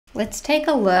Let's take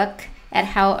a look at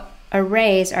how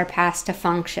arrays are passed to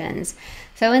functions.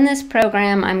 So in this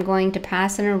program, I'm going to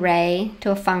pass an array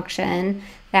to a function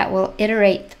that will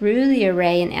iterate through the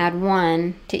array and add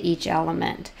 1 to each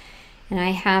element. And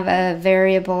I have a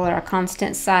variable or a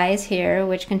constant size here,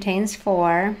 which contains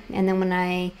 4. And then when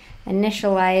I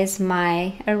initialize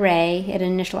my array, it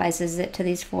initializes it to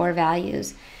these 4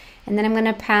 values. And then I'm going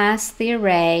to pass the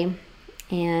array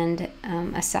and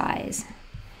a size.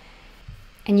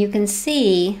 And you can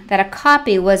see that a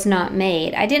copy was not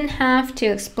made. I didn't have to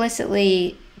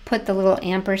explicitly put the little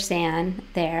ampersand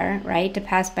there, right, to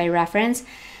pass by reference,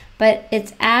 but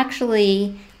it's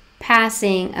actually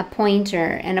passing a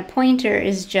pointer, and a pointer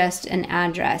is just an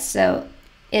address. So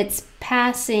it's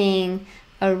passing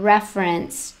a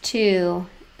reference to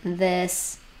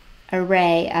this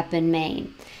array up in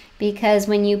main. Because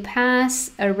when you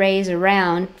pass arrays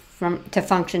around to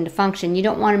function, you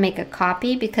don't want to make a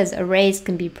copy because arrays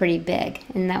can be pretty big,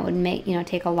 and that would make,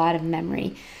 take a lot of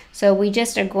memory. So we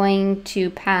just are going to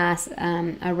pass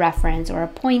a reference, or a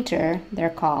pointer, they're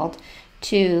called,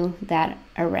 to that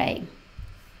array.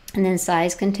 And then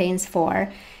size contains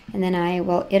 4, and then I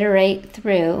will iterate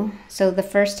through. So the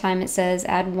first time it says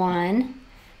add 1,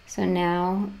 so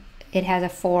now it has a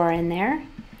 4 in there,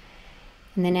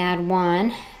 and then add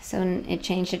 1, so it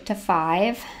changed it to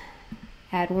 5.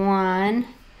 Add 1,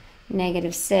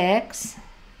 -6,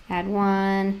 add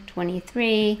 1,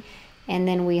 23, and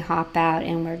then we hop out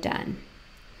and we're done.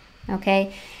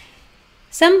 Okay?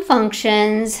 Some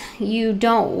functions, you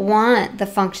don't want the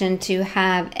function to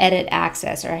have edit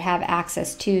access or have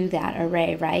access to that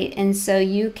array, right? And so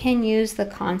you can use the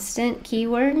constant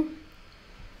keyword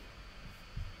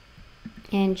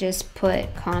and just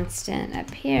put constant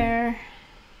up here.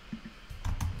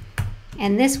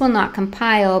 And this will not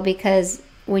compile because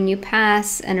when you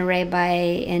pass an array by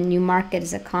and you mark it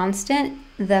as a constant,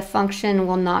 the function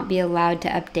will not be allowed to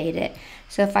update it.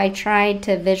 So if I tried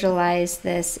to visualize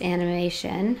this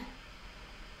animation,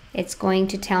 it's going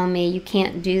to tell me you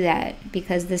can't do that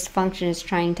because this function is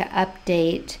trying to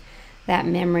update that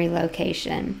memory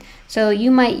location. So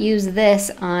you might use this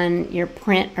on your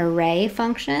print array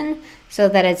function so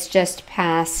that it's just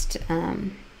passed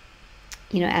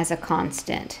as a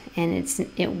constant, and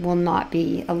it will not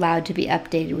be allowed to be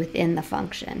updated within the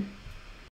function.